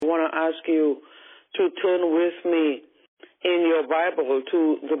ask you to turn with me in your Bible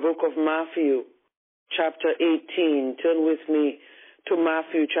to the book of Matthew, chapter 18. Turn with me to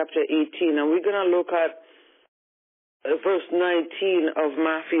Matthew, chapter 18. And we're going to look at verse 19 of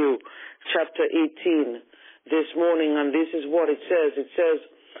Matthew, chapter 18 this morning. And this is what it says. It says,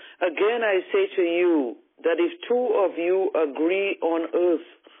 "Again I say to you that if two of you agree on earth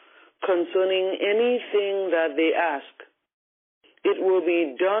concerning anything that they ask, it will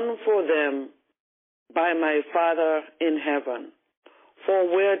be done for them by my Father in heaven. For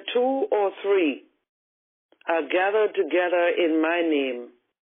where two or three are gathered together in my name,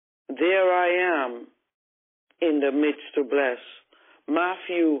 there I am in the midst to bless."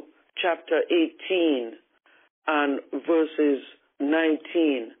 Matthew chapter 18 and verses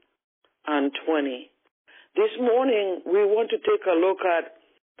 19 and 20. This morning, we want to take a look at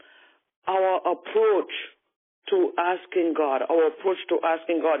our approach to asking God,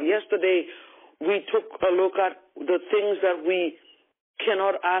 Yesterday, we took a look at the things that we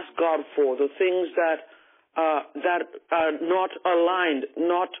cannot ask God for, the things that are not aligned,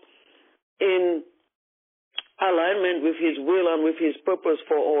 not in alignment with His will and with His purpose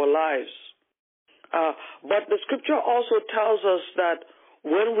for our lives. But the Scripture also tells us that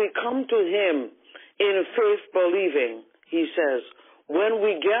when we come to Him in faith believing, He says, when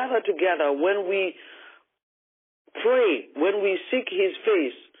we gather together, when we pray, when we seek His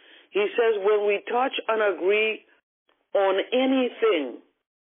face, He says when we touch and agree on anything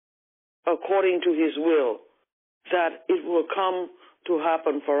according to His will, that it will come to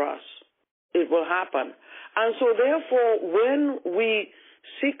happen for us. It will happen. And so therefore, when we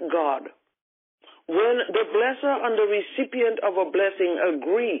seek God, when the blesser and the recipient of a blessing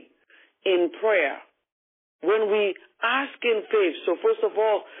agree in prayer, when we ask in faith, so first of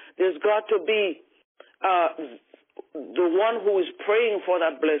all, there's got to be the one who is praying for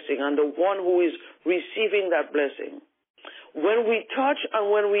that blessing and the one who is receiving that blessing. When we touch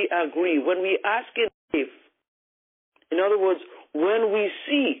and when we agree, when we ask in faith, in other words, when we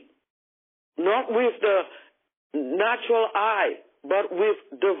see, not with the natural eye, but with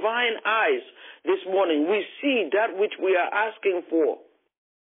divine eyes this morning, we see that which we are asking for,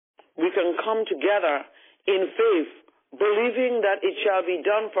 we can come together in faith, believing that it shall be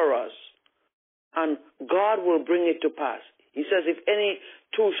done for us, and God will bring it to pass. He says, if any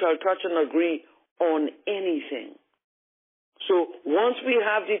two shall touch and agree on anything. So once we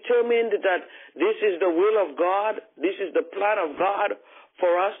have determined that this is the will of God, this is the plan of God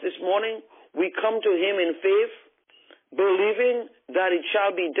for us this morning, we come to Him in faith, believing that it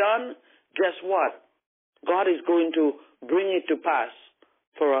shall be done. Guess what? God is going to bring it to pass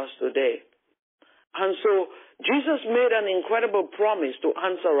for us today. And so Jesus made an incredible promise to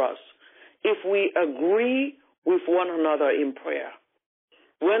answer us if we agree with one another in prayer.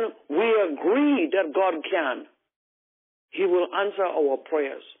 When we agree that God can, He will answer our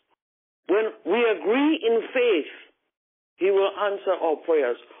prayers. When we agree in faith, He will answer our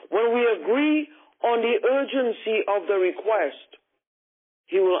prayers. When we agree on the urgency of the request,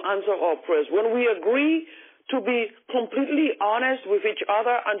 He will answer our prayers. When we agree to be completely honest with each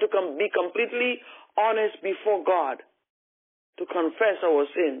other and to be completely honest before God, to confess our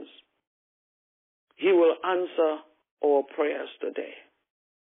sins, He will answer our prayers today.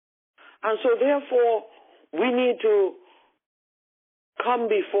 And so therefore, we need to come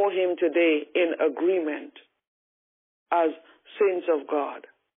before Him today in agreement as saints of God.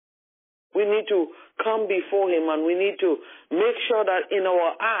 We need to come before Him and we need to make sure that in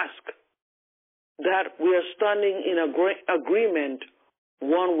our ask that we are standing in agreement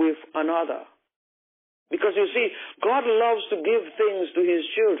one with another. Because you see, God loves to give things to His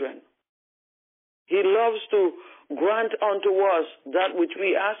children. He loves to grant unto us that which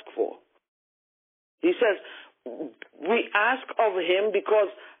we ask for. He says, we ask of Him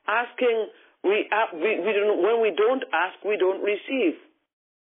because asking, when we don't ask, we don't receive.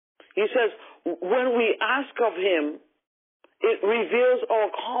 He says, when we ask of Him, it reveals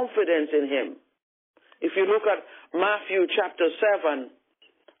our confidence in Him. If you look at Matthew chapter 7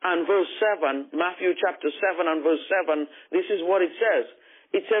 and verse 7, Matthew chapter 7 and verse 7, this is what it says.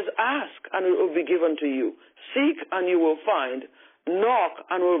 It says, ask and it will be given to you. Seek and you will find. Knock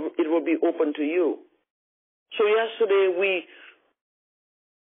and it will be open to you. So yesterday we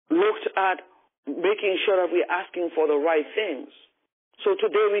looked at making sure that we're asking for the right things. So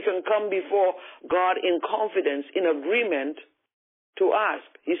today we can come before God in confidence, in agreement to ask.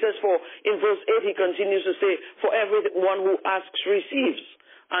 He says, in verse 8 he continues to say, for everyone who asks receives,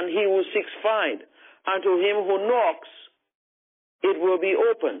 and he who seeks finds, and to him who knocks it will be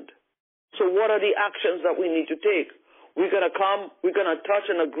opened. So what are the actions that we need to take? We're going to come, we're going to touch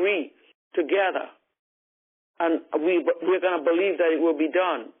and agree together. And we're going to believe that it will be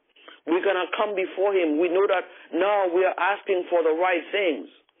done. We're going to come before him. We know that now we are asking for the right things.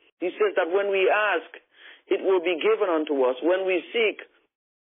 He says that when we ask, it will be given unto us. When we seek,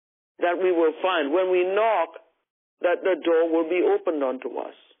 that we will find. When we knock, that the door will be opened unto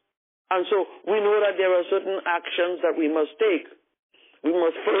us. And so we know that there are certain actions that we must take. We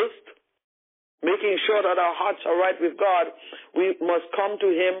must first, making sure that our hearts are right with God, we must come to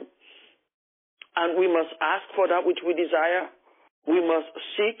him and we must ask for that which we desire. We must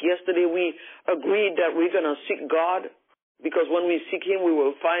seek. Yesterday we agreed that we're going to seek God, because when we seek him, we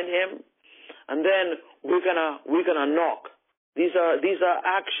will find him. And then we're gonna knock. These are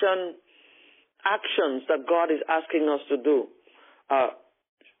actions that God is asking us to do.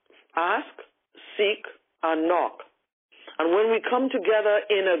 Ask, seek, and knock. And when we come together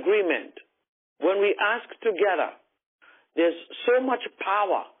in agreement, when we ask together, there's so much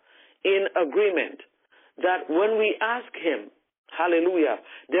power in agreement that when we ask him, hallelujah,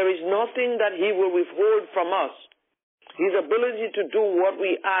 there is nothing that he will withhold from us. His ability to do what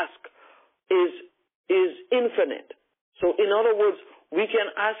we ask is infinite. So in other words, we can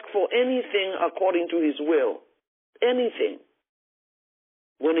ask for anything according to his will. Anything.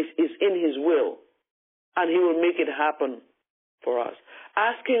 When it is in his will. And he will make it happen for us.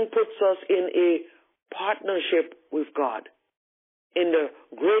 Asking puts us in a partnership with God in the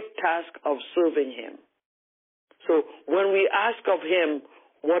great task of serving him. So when we ask of him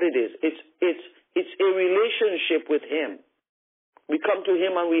what it is, it's a relationship with him. We come to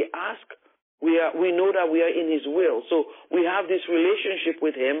him and we ask. We know that we are in his will. So we have this relationship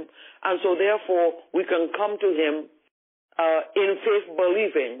with him. And so therefore we can come to him in faith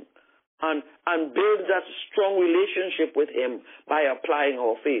believing and build that strong relationship with him by applying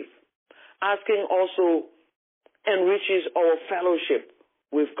our faith. Asking also enriches our fellowship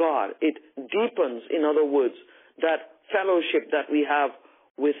with God. It deepens, in other words, that fellowship that we have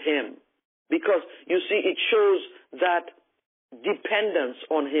with him. Because, you see, it shows that dependence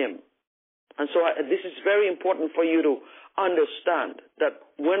on him. And so this is very important for you to understand that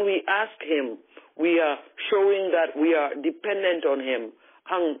when we ask him, we are showing that we are dependent on him.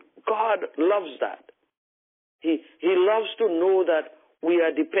 And God loves that. He loves to know that we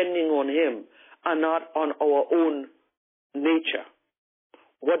are depending on him and not on our own nature.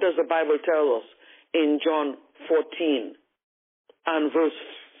 What does the Bible tell us in John 14 and verse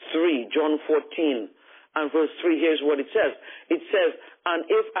 3? John 14 and verse 3, here's what it says. It says, and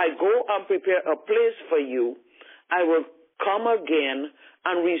if I go and prepare a place for you, I will come again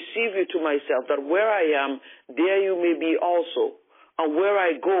and receive you to myself, that where I am, there you may be also. And where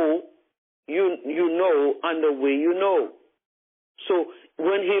I go, you know, and the way you know. So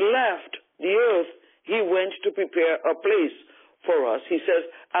when he left the earth, he went to prepare a place for us. He says,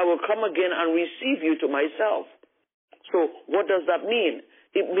 I will come again and receive you to myself. So what does that mean?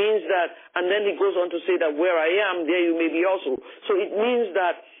 It means that, and then he goes on to say that where I am, there you may be also. So it means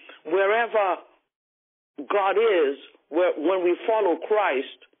that wherever God is, when we follow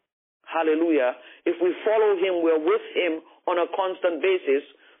Christ, hallelujah, if we follow him, we're with him on a constant basis,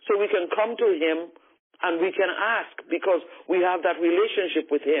 so we can come to him and we can ask because we have that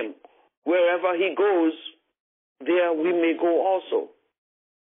relationship with him. Wherever he goes, there we may go also.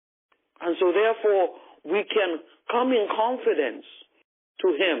 And so therefore, we can come in confidence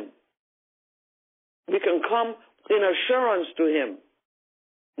to him. We can come in assurance to him,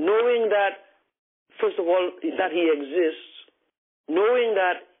 knowing that, first of all, that he exists, knowing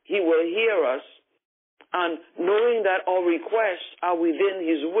that he will hear us, and knowing that our requests are within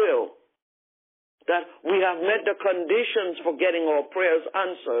his will, that we have met the conditions for getting our prayers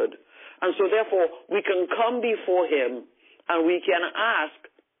answered. And so therefore, we can come before him and we can ask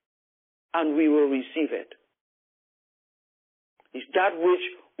and we will receive it. It's that which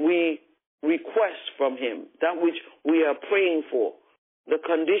we request from him, that which we are praying for. The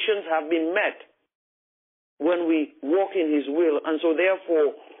conditions have been met when we walk in his will, and so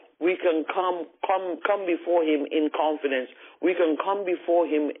therefore we can come before him in confidence. We can come before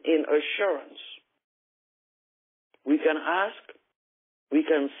him in assurance. We can ask, we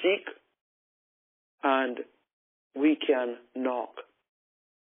can seek, and we can knock.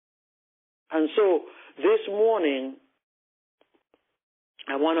 And so this morning,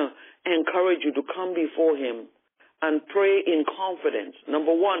 I want to encourage you to come before him and pray in confidence.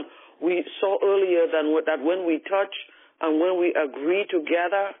 Number one, we saw earlier that when we touch and when we agree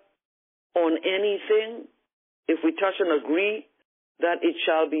together on anything, if we touch and agree, that it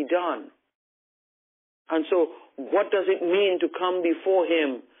shall be done. And so what does it mean to come before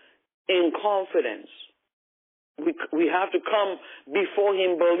him in confidence? We have to come before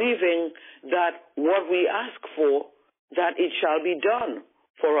him believing that what we ask for, that it shall be done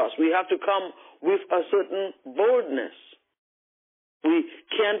for us. We have to come with a certain boldness. We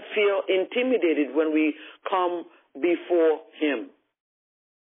can't feel intimidated when we come before him.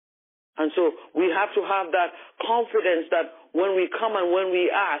 And so we have to have that confidence that when we come and when we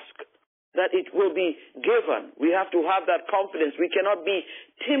ask, that it will be given. We have to have that confidence. We cannot be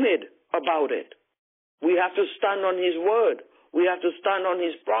timid about it. We have to stand on his word. We have to stand on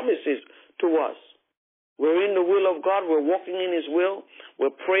his promises to us. We're in the will of God. We're walking in his will.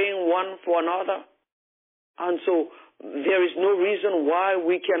 We're praying one for another. And so there is no reason why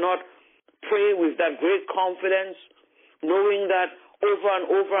we cannot pray with that great confidence, knowing that over and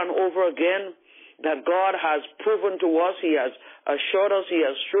over and over again, that God has proven to us, he has assured us, he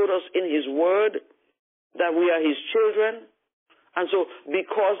has showed us in his word that we are his children. And so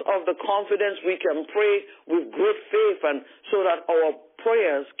because of the confidence, we can pray with great faith, and so that our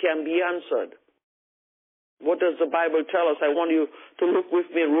prayers can be answered. What does the Bible tell us? I want you to look with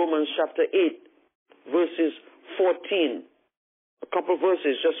me in Romans chapter 8, verses 14. A couple of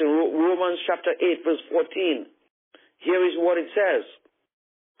verses just in Romans chapter 8, verse 14. Here is what it says.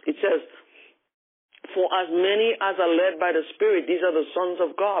 It says, "For as many as are led by the Spirit, these are the sons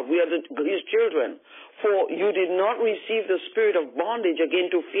of God." We are his children. "For you did not receive the spirit of bondage again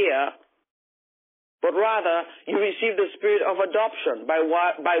to fear, but rather you received the spirit of adoption,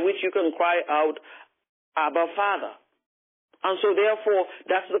 by which you can cry out, Abba, Father." And so therefore,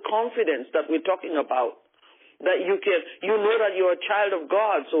 that's the confidence that we're talking about. That you know that you're a child of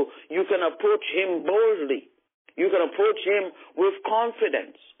God, so you can approach him boldly. You can approach him with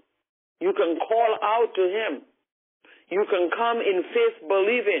confidence. You can call out to him. You can come in faith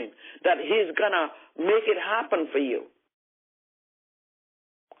believing that he's going to make it happen for you.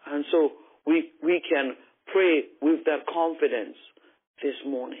 And so we can pray with that confidence this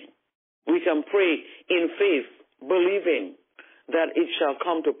morning. We can pray in faith, believing that it shall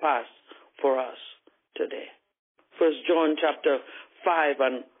come to pass for us today. 1 John chapter 5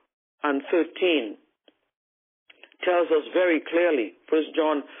 and 13 tells us very clearly, 1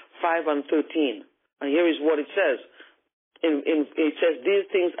 John 5 and 13. And here is what it says. It says, "These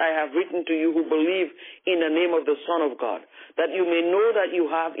things I have written to you who believe in the name of the Son of God, that you may know that you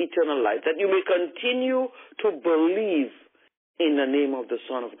have eternal life, that you may continue to believe in the name of the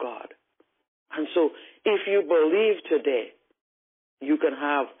Son of God." And so if you believe today, you can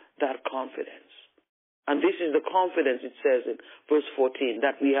have that confidence. And this is the confidence, it says in verse 14,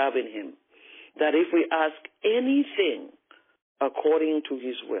 that we have in him. That if we ask anything according to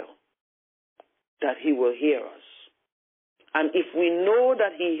his will, that he will hear us. And if we know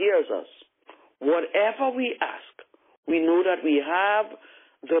that he hears us, whatever we ask, we know that we have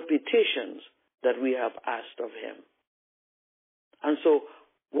the petitions that we have asked of him. And so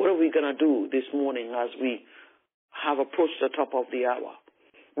what are we going to do this morning as we have approached the top of the hour?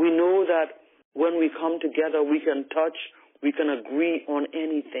 We know that when we come together, we can touch, we can agree on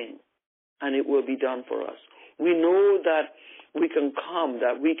anything, and it will be done for us. We know that we can come,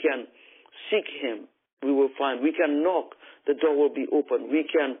 that we can seek him, we will find. We can knock, the door will be open. We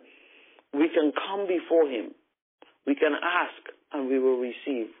can come before him. We can ask, and we will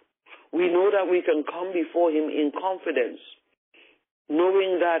receive. We know that we can come before him in confidence,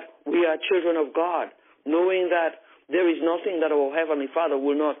 knowing that we are children of God, knowing that there is nothing that our Heavenly Father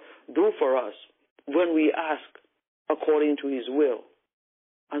will not do for us when we ask according to his will.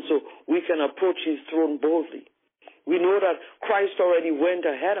 And so we can approach his throne boldly. We know that Christ already went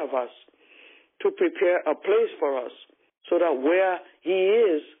ahead of us to prepare a place for us, so that where he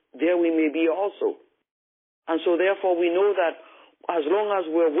is, there we may be also. And so therefore we know that as long as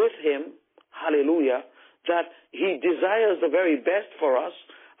we're with him, hallelujah, that he desires the very best for us.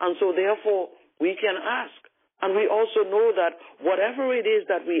 And so therefore we can ask. And we also know that whatever it is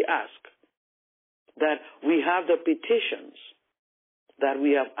that we ask, that we have the petitions that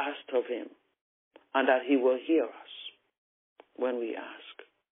we have asked of him, and that he will hear us when we ask.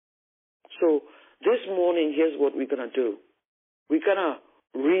 So this morning, here's what we're going to do. We're going to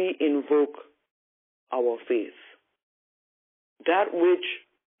re-invoke our faith. That which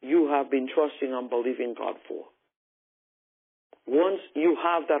you have been trusting and believing God for. Once you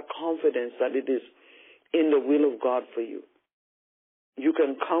have that confidence that it is in the will of God for you, you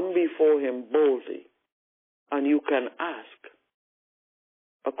can come before him boldly, and you can ask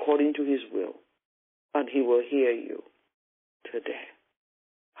according to his will, and he will hear you today.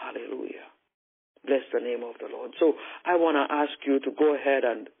 Hallelujah. Bless the name of the Lord. So I want to ask you to go ahead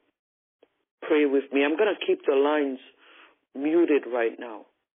and pray with me. I'm going to keep the lines muted right now.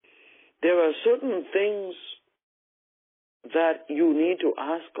 There are certain things that you need to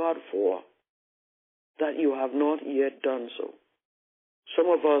ask God for that you have not yet done so. Some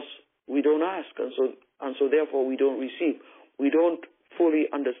of us, we don't ask, and so therefore we don't receive. We don't fully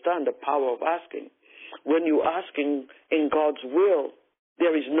understand the power of asking. When you're asking in God's will,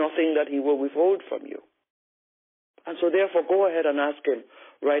 there is nothing that He will withhold from you. And so therefore, go ahead and ask Him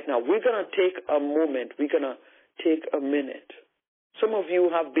right now. We're going to take a moment. We're going to take a minute. Some of you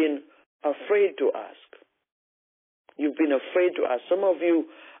have been afraid to ask. You've been afraid to ask. Some of you,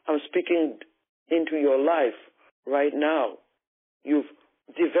 I'm speaking into your life right now. You've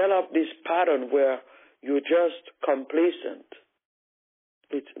developed this pattern where you're just complacent.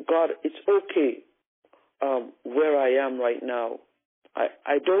 God, it's okay where I am right now.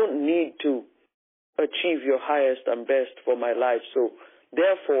 I don't need to achieve your highest and best for my life, so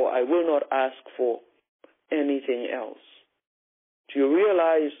therefore I will not ask for anything else. Do you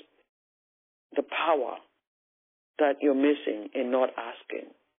realize the power that you're missing in not asking?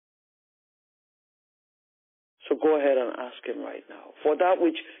 So go ahead and ask Him right now for that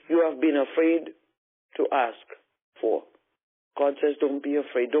which you have been afraid to ask for. God says, don't be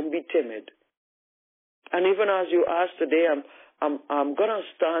afraid, don't be timid. And even as you ask today, I'm going to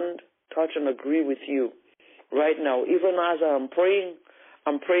stand, touch, and agree with you right now. Even as I'm praying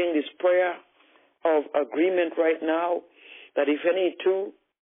this prayer of agreement right now, that if any two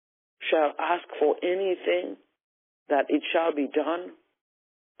shall ask for anything, that it shall be done.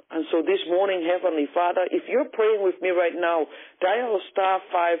 And so this morning, Heavenly Father, if you're praying with me right now, dial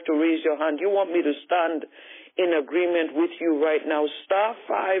 *5 to raise your hand. You want me to stand in agreement with you right now.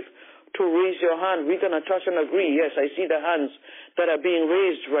 *5 to raise your hand. We're going to touch and agree. Yes, I see the hands that are being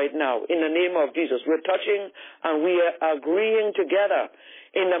raised right now in the name of Jesus. We're touching and we are agreeing together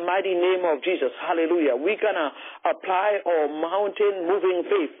in the mighty name of Jesus. Hallelujah. We're going to apply our mountain-moving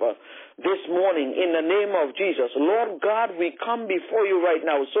faith this morning in the name of Jesus. Lord God, we come before you right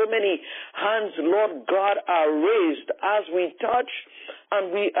now. So many hands, Lord God, are raised as we touch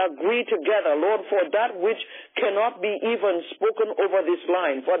and we agree together, Lord, for that which cannot be even spoken over this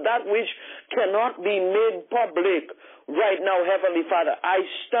line, for that which cannot be made public right now, Heavenly Father. I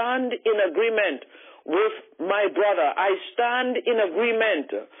stand in agreement with my brother. I stand in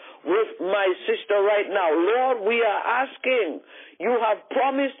agreement with my sister right now. Lord, we are asking. You have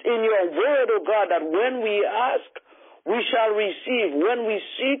promised in your word, oh God, that when we ask, we shall receive. When we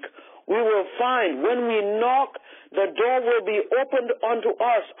seek, we will find. When we knock, the door will be opened unto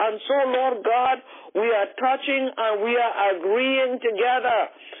us. And so, Lord God, we are touching and we are agreeing together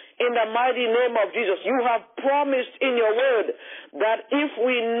in the mighty name of Jesus. You have promised in your word that if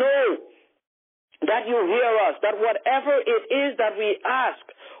we know that you hear us, that whatever it is that we ask,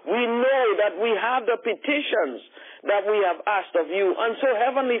 we know that we have the petitions that we have asked of you. And so,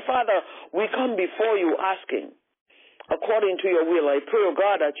 Heavenly Father, we come before you asking, according to your will. I pray, oh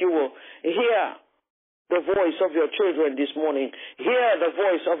God, that you will hear the voice of your children this morning. Hear the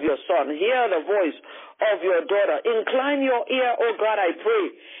voice of your son. Hear the voice of your daughter. Incline your ear, oh God, I pray,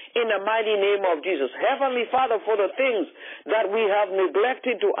 in the mighty name of Jesus. Heavenly Father, for the things that we have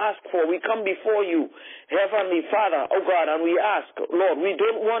neglected to ask for, we come before you, Heavenly Father, oh God, and we ask, Lord, we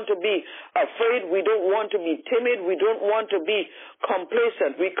don't want to be afraid. We don't want to be timid. We don't want to be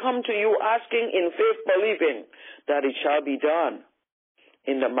complacent. We come to you asking in faith, believing that it shall be done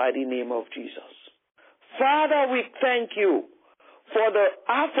in the mighty name of Jesus. Father, we thank you for the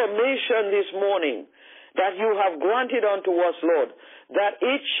affirmation this morning that you have granted unto us, Lord, that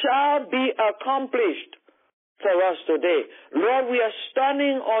it shall be accomplished for us today. Lord, we are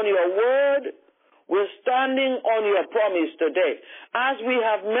standing on your word. We're standing on your promise today. As we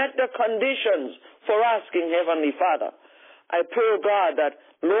have met the conditions for asking, Heavenly Father, I pray, God, that,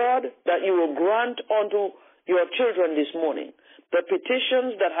 Lord, that you will grant unto your children this morning the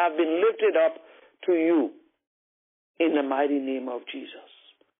petitions that have been lifted up to you in the mighty name of Jesus.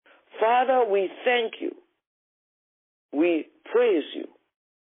 Father, we thank you. We praise you.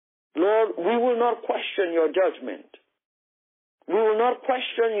 Lord, we will not question your judgment. We will not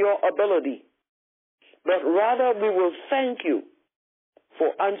question your ability, but rather we will thank you for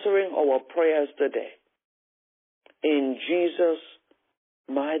answering our prayers today. In Jesus'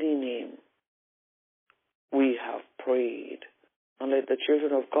 mighty name, we have prayed. And let the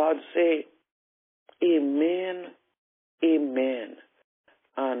children of God say, Amen, amen,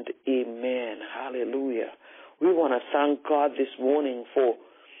 and amen. Hallelujah. We want to thank God this morning for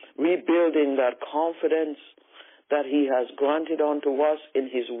rebuilding that confidence that he has granted unto us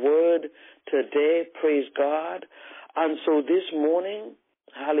in his word today. Praise God. And so this morning,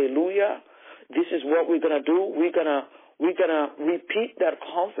 hallelujah, this is what we're going to do. We're going to repeat that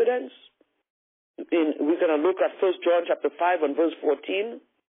confidence we're going to look at 1 John chapter 5 and verse 14,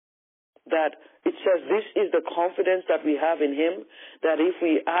 that it says this is the confidence that we have in him, that if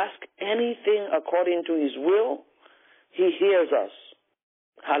we ask anything according to his will, he hears us.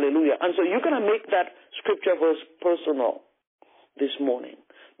 Hallelujah. And so you're going to make that scripture verse personal this morning.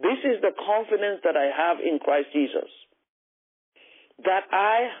 This is the confidence that I have in Christ Jesus, that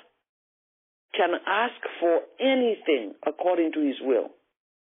I can ask for anything according to his will,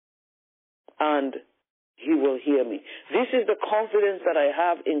 and he will hear me. This is the confidence that I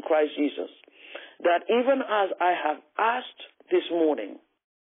have in Christ Jesus, that even as I have asked this morning,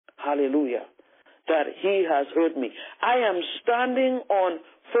 hallelujah, that he has heard me. I am standing on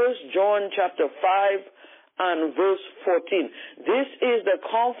 1 John chapter 5 and verse 14. This is the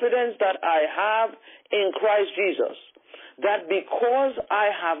confidence that I have in Christ Jesus, that because I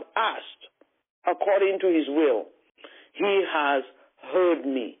have asked according to his will, he has heard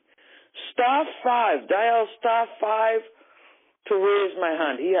me. Dial *5 to raise my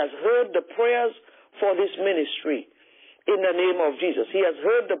hand. He has heard the prayers for this ministry in the name of Jesus. He has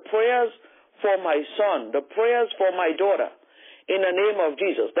heard the prayers for my son, the prayers for my daughter in the name of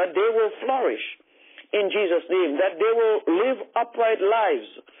Jesus, that they will flourish in Jesus' name, that they will live upright lives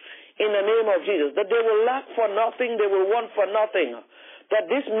in the name of Jesus, that they will lack for nothing, they will want for nothing, that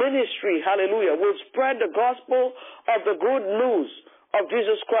this ministry, hallelujah, will spread the gospel of the good news of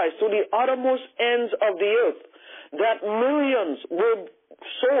Jesus Christ to the uttermost ends of the earth, that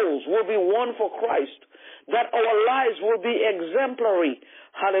souls will be won for Christ, that our lives will be exemplary,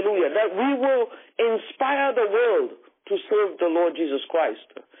 hallelujah, that we will inspire the world to serve the Lord Jesus Christ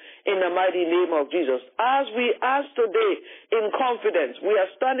in the mighty name of Jesus. As we ask today in confidence, we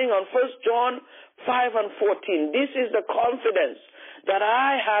are standing on 1 John 5 and 14. This is the confidence that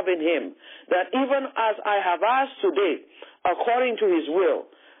I have in him, that even as I have asked today, according to his will,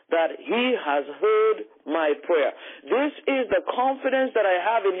 that he has heard my prayer. This is the confidence that I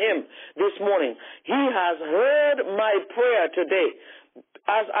have in him this morning. He has heard my prayer today,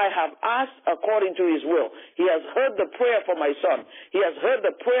 as I have asked according to his will. He has heard the prayer for my son. He has heard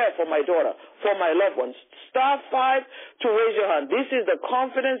the prayer for my daughter, for my loved ones. *5 to raise your hand. This is the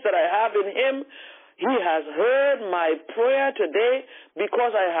confidence that I have in him. He has heard my prayer today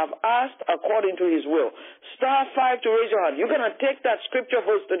because I have asked according to his will. *5 to raise your hand. You're going to take that scripture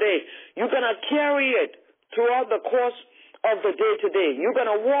verse today. You're going to carry it throughout the course of the day today. You're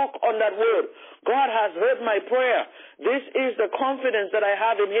going to walk on that word. God has heard my prayer. This is the confidence that I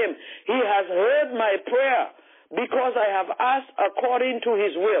have in him. He has heard my prayer because I have asked according to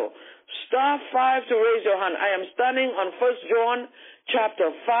his will. *5 to raise your hand. I am standing on 1 John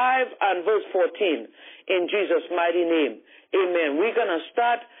chapter 5 and verse 14 in Jesus' mighty name. Amen. We're going to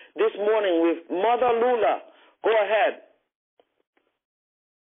start this morning with Mother Lula. Go ahead.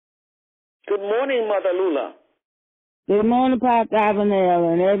 Good morning, Mother Lula. Good morning, Pastor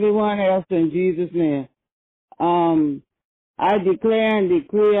Avenel, and everyone else in Jesus' name. I declare and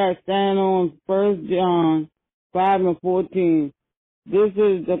decree I stand on 1 John 5 and 14. This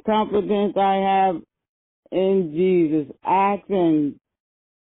is the confidence I have in Jesus. Act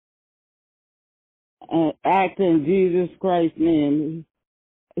in Jesus Christ's name.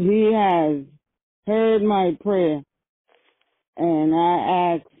 He has heard my prayer, and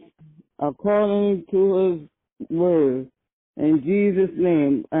I ask according to his word in Jesus'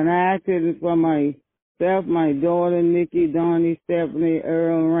 name. And I ask it for myself, my daughter, Nikki, Donnie, Stephanie,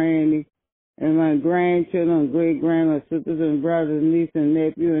 Earl, Randy, and my grandchildren, great-grandma, sisters and brothers, niece and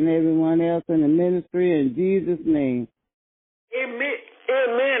nephew, and everyone else in the ministry in Jesus' name. Amen.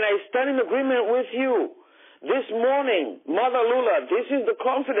 Amen. I stand in agreement with you. This morning, Mother Lula, this is the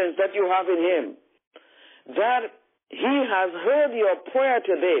confidence that you have in him, that he has heard your prayer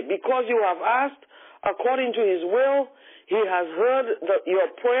today because you have asked according to his will. He has heard your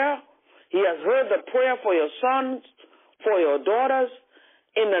prayer. He has heard the prayer for your sons, for your daughters,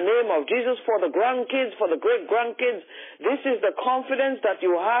 in the name of Jesus, for the grandkids, for the great-grandkids. This is the confidence that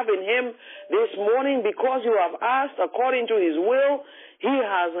you have in him this morning because you have asked according to his will. He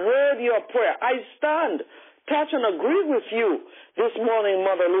has heard your prayer. I stand, touch, and agree with you this morning,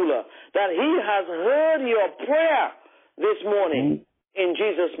 Mother Lula, that he has heard your prayer this morning in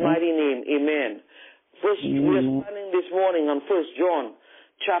Jesus' mighty name. Amen. We're standing this morning on 1 John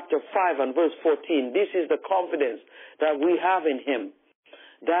chapter 5 and verse 14. This is the confidence that we have in him,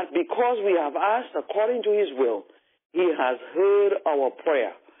 that because we have asked according to his will, he has heard our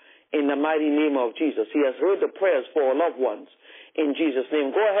prayer in the mighty name of Jesus. He has heard the prayers for our loved ones in Jesus'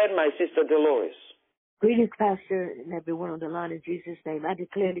 name. Go ahead, my sister Dolores. Greetings, Pastor, and everyone on the line in Jesus' name. I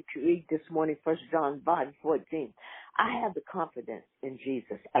declare and decree this morning, 1 John 5:14. I have the confidence in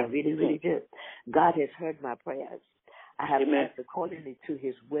Jesus. I really, really do. God has heard my prayers. I have asked accordingly to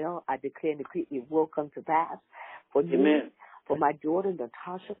his will. I declare and decree it will come to pass for me, for my daughter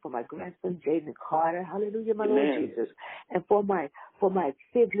Natasha, for my grandson Jaden Carter. Hallelujah, my Lord Jesus. And for my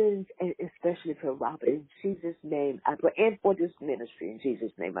siblings, and especially for Robert. In Jesus' name I pray. And for this ministry, in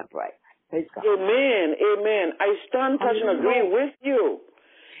Jesus' name I pray. Praise God. Amen. Amen. I stand, touch, and agree with you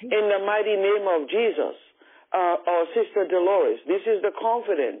in the mighty name of Jesus. Our Sister Dolores, this is the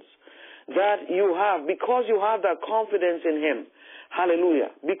confidence that you have because you have that confidence in him.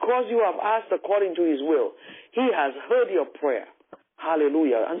 Hallelujah. Because you have asked according to his will. He has heard your prayer.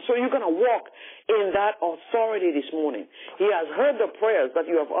 Hallelujah. And so you're going to walk in that authority this morning. He has heard the prayers that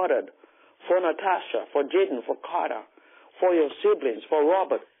you have uttered for Natasha, for Jaden, for Carter, for your siblings, for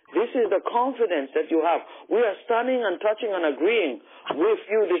Robert. This is the confidence that you have. We are standing and touching and agreeing with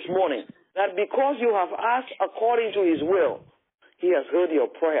you this morning that because you have asked according to his will, he has heard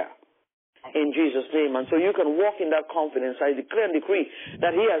your prayer in Jesus' name. And so you can walk in that confidence. I declare and decree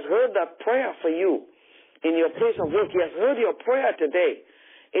that he has heard that prayer for you in your place of work. He has heard your prayer today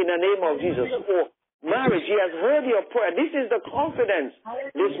in the name of Jesus. For marriage, he has heard your prayer. This is the confidence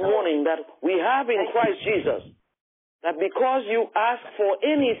this morning that we have in Christ Jesus. That because you ask for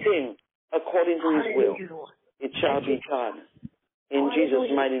anything according to his will, it shall be done. In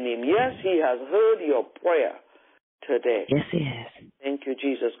Jesus' mighty name. Yes, he has heard your prayer today. Yes, he has. Thank you,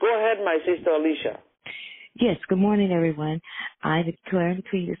 Jesus. Go ahead, my sister Alicia. Yes, good morning, everyone. I declare and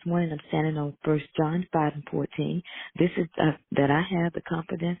decree this morning I'm standing on 1 John 5:14. This is that I have the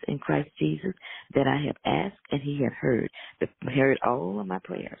confidence in Christ Jesus that I have asked and he has heard all of my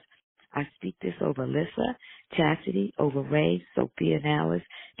prayers. I speak this over Alyssa, Chastity, over Ray, Sophia and Alice,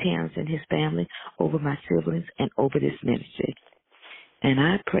 Terrence and his family, over my siblings, and over this ministry. And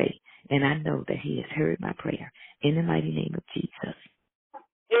I pray, and I know that he has heard my prayer in the mighty name of Jesus.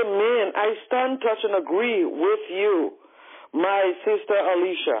 Amen. I stand, touch, and agree with you, my sister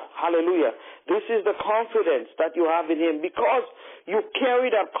Alicia. Hallelujah. This is the confidence that you have in him because you carry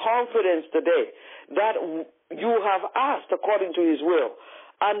that confidence today that you have asked according to his will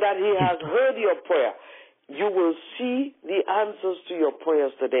and that he has heard your prayer. You will see the answers to your prayers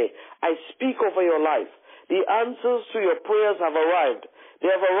today. I speak over your life. The answers to your prayers have arrived. They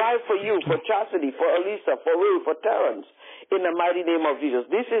have arrived for you, for Chastity, for Elisa, for Ray, for Terrence, in the mighty name of Jesus.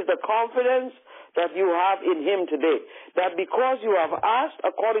 This is the confidence that you have in him today, that because you have asked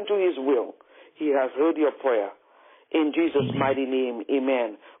according to his will, he has heard your prayer. In Jesus' mighty name,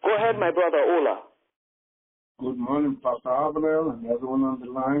 amen. Go ahead, my brother Ola. Good morning, Pastor Abner and everyone on the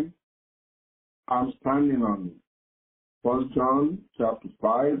line. I'm standing on 1 John chapter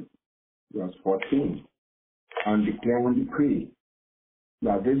 5, verse 14, and declare and decree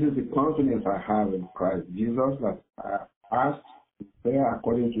that this is the confidence I have in Christ Jesus, that I asked to pray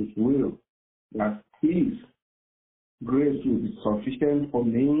according to his will, that his grace will be sufficient for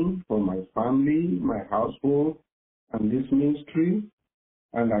me, for my family, my household, and this ministry,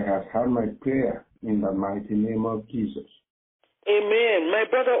 and I have heard my prayer in the mighty name of Jesus. Amen. My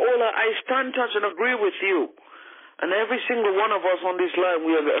brother Ola, I stand, touch, and agree with you. And every single one of us on this line,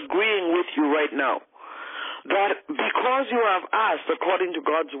 we are agreeing with you right now. That because you have asked according to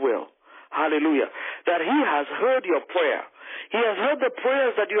God's will, hallelujah, that he has heard your prayer. He has heard the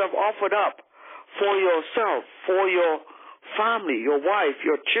prayers that you have offered up for yourself, for your family, your wife,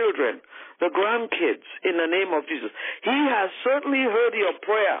 your children, the grandkids, in the name of Jesus. He has certainly heard your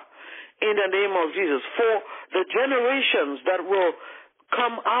prayer in the name of Jesus for the generations that will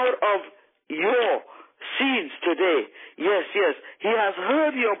come out of your seeds today. Yes, yes. He has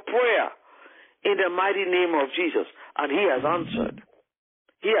heard your prayer in the mighty name of Jesus, and he has answered.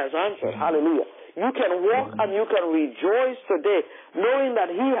 He has answered. Hallelujah. You can walk and you can rejoice today knowing that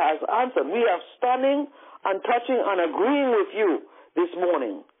he has answered. We are standing and touching and agreeing with you this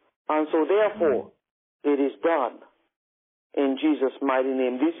morning. And so therefore, it is done in Jesus' mighty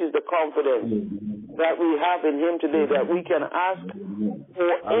name. This is the confidence that we have in him today, that we can ask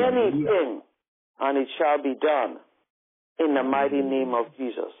for anything and it shall be done in the mighty name of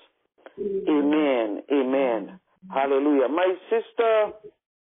Jesus. Amen. Amen. Hallelujah. My sister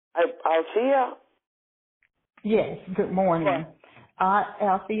Althea. Yes, good morning. I,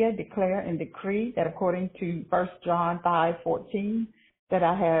 Althea, declare and decree that according to 1 John 5:14, that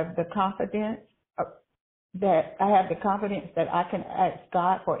I have the confidence that I can ask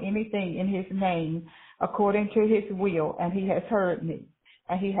God for anything in his name according to his will, and he has heard me,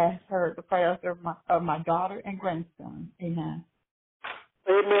 and he has heard the prayers of my daughter and grandson. Amen.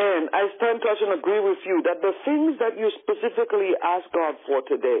 Amen. I stand, touch, and agree with you that the things that you specifically ask God for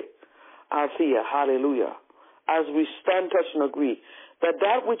today, Althea, hallelujah, as we stand, touch, and agree,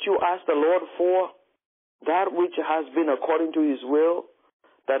 that which you ask the Lord for, that which has been according to his will,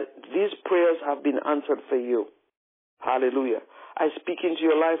 that these prayers have been answered for you. Hallelujah. I speak into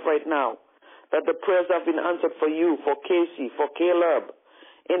your life right now that the prayers have been answered for you, for Casey, for Caleb,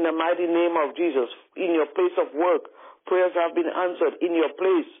 in the mighty name of Jesus. In your place of work, prayers have been answered. In your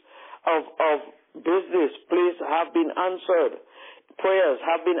place of business, prayers have been answered. Prayers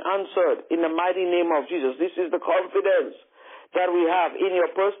have been answered in the mighty name of Jesus. This is the confidence that we have in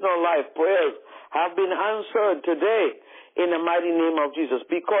your personal life. Prayers have been answered today in the mighty name of Jesus,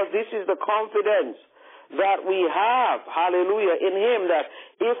 because this is the confidence that we have, hallelujah, in him, that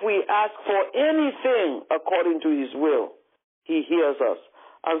if we ask for anything according to his will, he hears us.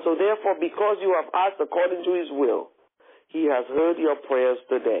 And so therefore, because you have asked according to his will, he has heard your prayers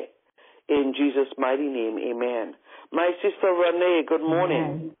today. In Jesus' mighty name, amen. My sister Renee, good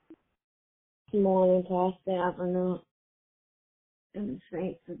morning. Good morning, Pastor Avenue and the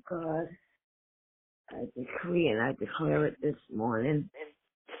saints of God. I decree and I declare it this morning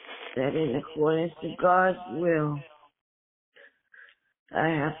that in accordance to God's will, I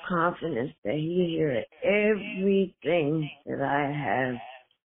have confidence that he hears everything that I have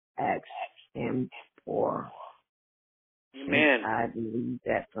asked him for. Amen. And I believe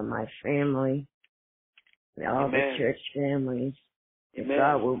that for my family and all the church families, that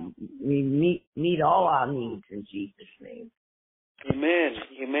God will meet all our needs in Jesus' name. Amen.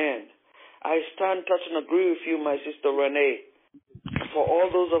 Amen. I stand, touch, and agree with you, my sister Renee. For all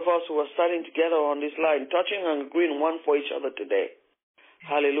those of us who are standing together on this line, touching and agreeing one for each other today.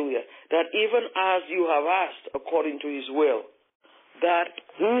 Hallelujah. That even as you have asked according to his will, that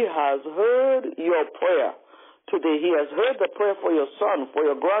he has heard your prayer today. He has heard the prayer for your son, for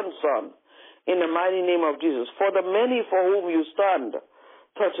your grandson, in the mighty name of Jesus. For the many for whom you stand,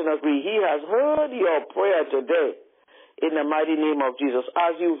 touch and agree, he has heard your prayer today in the mighty name of Jesus.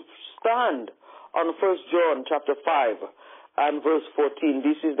 As you stand on 1 John chapter 5 and verse 14,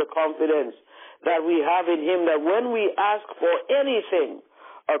 this is the confidence that we have in him, that when we ask for anything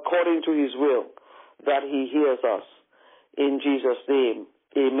according to his will, that he hears us. In Jesus' name,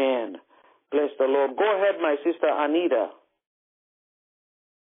 amen. Bless the Lord. Go ahead, my sister Anita.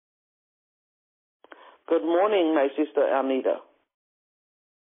 Good morning, my sister Anita.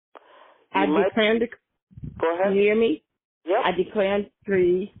 I declare and go ahead. Can you hear me? Yep. I declare and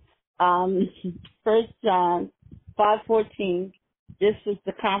decree, 1 John 5:14. This is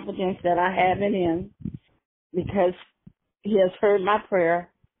the confidence that I have in him, because he has heard my prayer,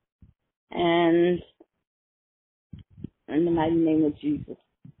 and in the mighty name of Jesus.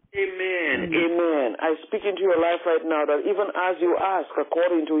 Amen. Amen. I speak into your life right now that even as you ask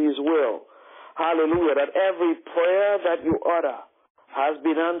according to his will, hallelujah, that every prayer that you utter has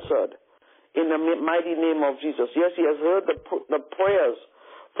been answered in the mighty name of Jesus. Yes, he has heard the prayers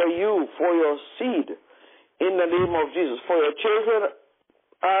for you, for your seed, in the name of Jesus, for your children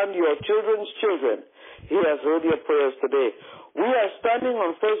and your children's children. He has heard your prayers today. We are standing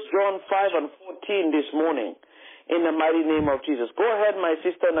on 1 John 5 and 14 this morning in the mighty name of Jesus. Go ahead, my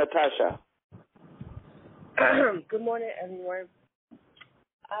sister Natasha. Good morning, everyone.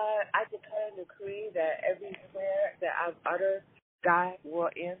 I declare and decree that every prayer that I've uttered, God will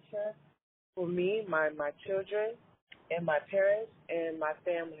answer for me, my children, and my parents, and my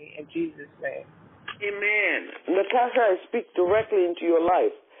family, in Jesus' name. Amen. Natasha, I speak directly into your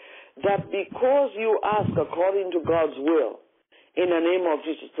life that because you ask according to God's will, in the name of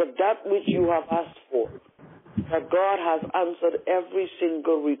Jesus, that which you have asked for, that God has answered every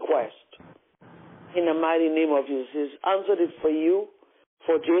single request. In the mighty name of Jesus. He's answered it for you,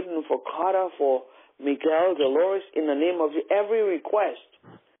 for Jaden, for Carter, for Miguel, Dolores, in the name of Jesus. Every request,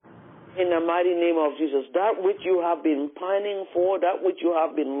 in the mighty name of Jesus. That which you have been pining for, that which you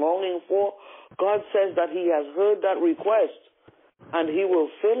have been longing for, God says that he has heard that request, and he will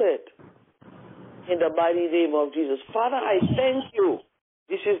fill it in the mighty name of Jesus. Father, I thank you.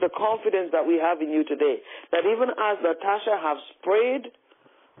 This is the confidence that we have in you today, that even as Natasha has prayed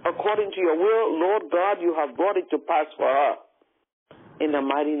according to your will, Lord God, you have brought it to pass for her. In the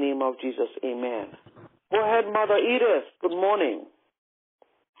mighty name of Jesus, amen. Go ahead, Mother Edith. Good morning.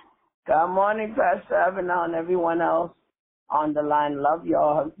 Good morning, Pastor Avenel and everyone else on the line. Love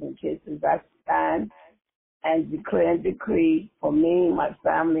your husband, kids, and back stand and declare and decree for me, my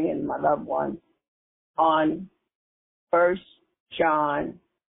family, and my loved ones on 1 John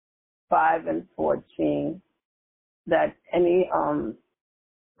 5 and 14, that any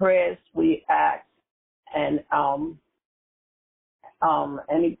prayers we ask and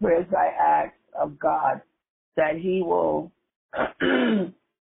any prayers I ask of God, that he will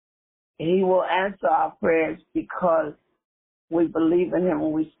He will answer our prayers because we believe in him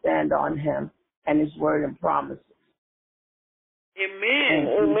and we stand on him and his word and promises. Amen.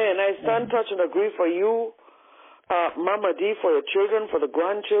 Amen. I stand, touch, and agree for you, Mama D, for your children, for the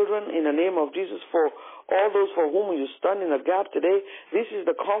grandchildren, in the name of Jesus, for all those for whom you stand in the gap today. This is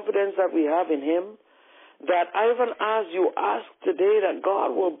the confidence that we have in him, that even as you ask today, that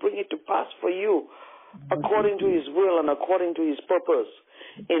God will bring it to pass for you according to his will and according to his purpose.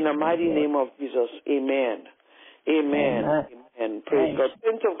 In the mighty name of Jesus. Amen. Amen. Amen. Praise God.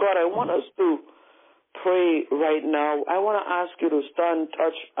 Saints of God, I want us to pray right now. I want to ask you to stand,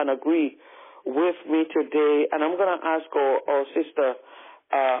 touch, and agree with me today. And I'm going to ask our sister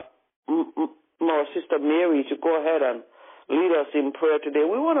Mary to go ahead and lead us in prayer today.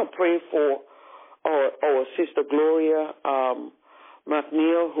 We want to pray for our sister Gloria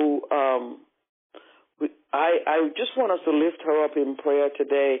McNeil, who I just want us to lift her up in prayer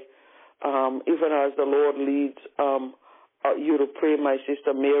today, even as the Lord leads you to pray, my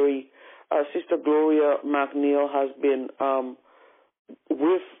sister Mary. Sister Gloria McNeil has been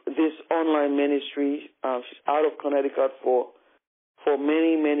with this online ministry. She's out of Connecticut for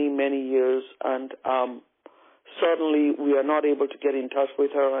many, many, many years, and suddenly we are not able to get in touch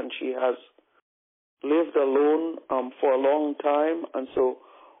with her, and she has lived alone for a long time, and so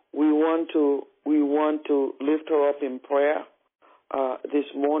we want to lift her up in prayer this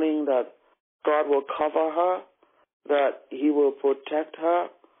morning, that God will cover her, that he will protect her,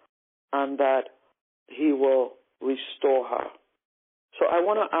 and that he will restore her. So I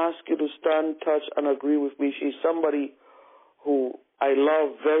want to ask you to stand, touch, and agree with me. She's somebody who I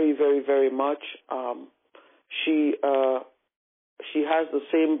love very, very, very much. She has the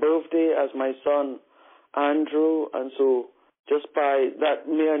same birthday as my son, Andrew, and so just by that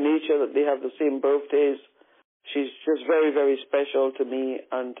mere nature that they have the same birthdays, she's just very, very special to me.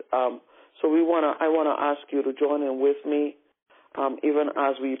 And so I want to ask you to join in with me, even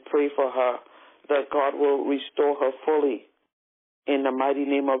as we pray for her, that God will restore her fully in the mighty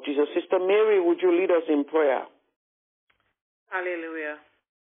name of Jesus. Sister Mary, would you lead us in prayer? Hallelujah.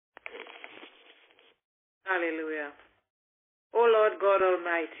 Hallelujah. O Lord God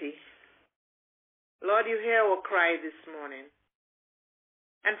Almighty, Lord, you hear our cry this morning.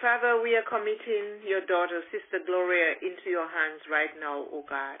 And Father, we are committing your daughter, Sister Gloria, into your hands right now, O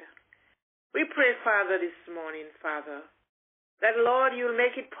God. We pray, Father, this morning, Father, that, Lord, you'll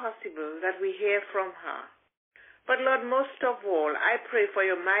make it possible that we hear from her. But, Lord, most of all, I pray for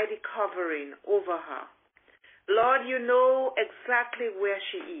your mighty covering over her. Lord, you know exactly where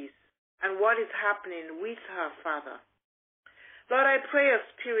she is and what is happening with her, Father. Lord, I pray your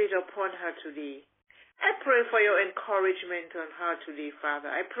spirit upon her today. I pray for your encouragement on her today, Father.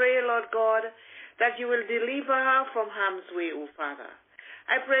 I pray, Lord God, that you will deliver her from harm's way, O Father.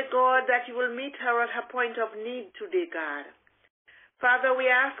 I pray, God, that you will meet her at her point of need today, God. Father, we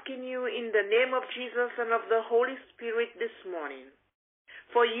are asking you in the name of Jesus and of the Holy Spirit this morning,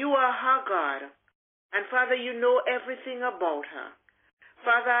 for you are her God, and Father, you know everything about her.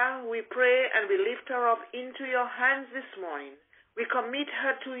 Father, we pray and we lift her up into your hands this morning. We commit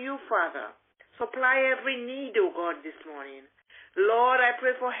her to you, Father. Supply every need, O God, this morning. Lord, I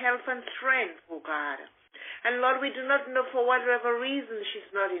pray for health and strength, O God. And Lord, we do not know for whatever reason she's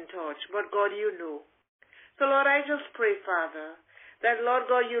not in touch, but God, you know. So Lord, I just pray, Father, that Lord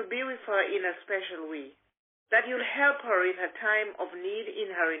God, you'll be with her in a special way. That you'll help her in her time of need, in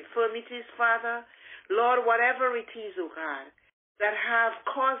her infirmities, Father. Lord, whatever it is, O God, that has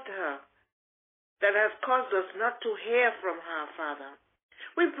caused us not to hear from her, Father.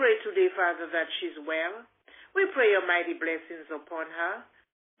 We pray today, Father, that she's well. We pray your mighty blessings upon her.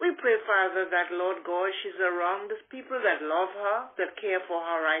 We pray, Father, that, Lord God, she's around the people that love her, that care for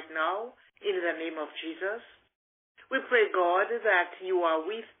her right now, in the name of Jesus. We pray, God, that you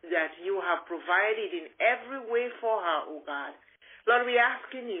have provided in every way for her, O God. Lord, we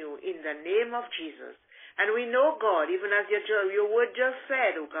ask in you in the name of Jesus. And we know, God, even as your word just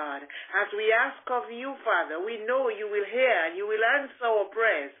said, oh God, as we ask of you, Father, we know you will hear and you will answer our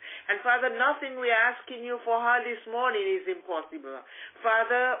prayers. And Father, nothing we are asking you for her this morning is impossible.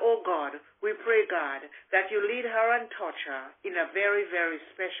 Father, oh God, we pray, God, that you lead her and touch her in a very, very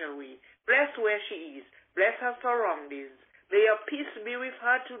special way. Bless where she is. Bless her surroundings. May your peace be with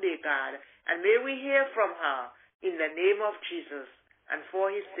her today, God. And may we hear from her in the name of Jesus and for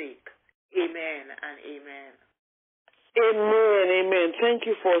his sake. Amen and amen. Amen, amen. Thank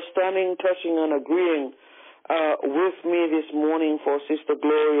you for standing, touching, and agreeing with me this morning for Sister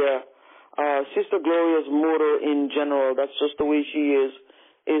Gloria. Sister Gloria's motto in general, that's just the way she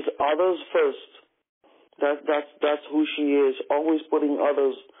is others first. That's who she is, always putting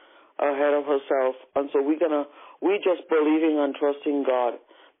others ahead of herself. And so we just believing and trusting God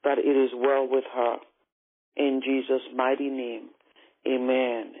that it is well with her. In Jesus' mighty name.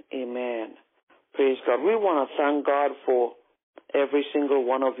 Amen. Amen. Praise God. We want to thank God for every single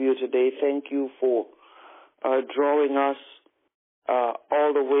one of you today. Thank you for drawing us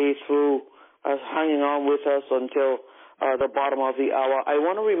all the way through, hanging on with us until the bottom of the hour. I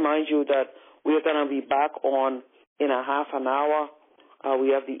want to remind you that we are going to be back on in a half an hour. We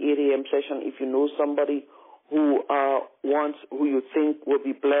have the 8 a.m. session. If you know somebody who you think will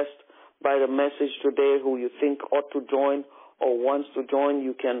be blessed by the message today, who you think ought to join or wants to join,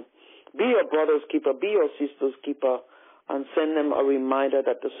 you can be your brother's keeper, be your sister's keeper, and send them a reminder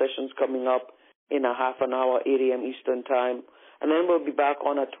that the session's coming up in a half an hour, 8 a.m. Eastern Time. And then we'll be back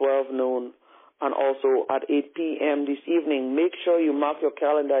on at 12 noon and also at 8 p.m. this evening. Make sure you mark your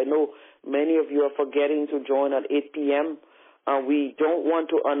calendar. I know many of you are forgetting to join at 8 p.m. We don't want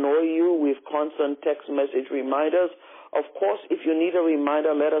to annoy you with constant text message reminders. Of course, if you need a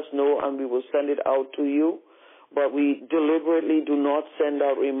reminder, let us know and we will send it out to you. But we deliberately do not send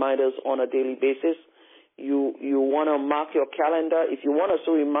out reminders on a daily basis. You want to mark your calendar. If you want us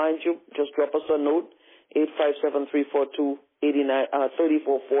to remind you, just drop us a note,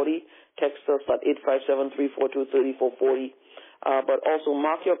 857-342-3440. Text us at 857-342-3440. But also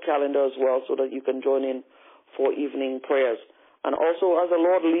mark your calendar as well so that you can join in for evening prayers. And also, as the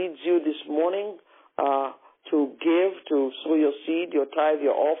Lord leads you this morning to give, to sow your seed, your tithe,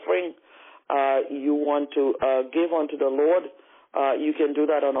 your offering, you want to give unto the Lord, you can do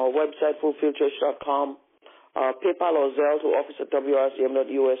that on our website, fulfilledchurch.com, PayPal or Zelle to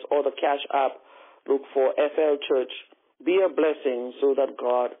office@wrcm.us, or the Cash App. Look for FL Church. Be a blessing so that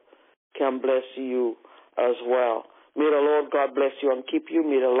God can bless you as well. May the Lord God bless you and keep you.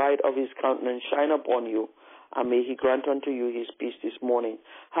 May the light of his countenance shine upon you, and may he grant unto you his peace this morning.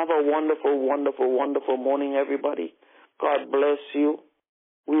 Have a wonderful, wonderful, wonderful morning, everybody. God bless you.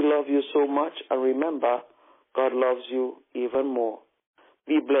 We love you so much, and remember, God loves you even more.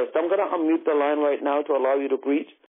 Be blessed. I'm going to unmute the line right now to allow you to greet.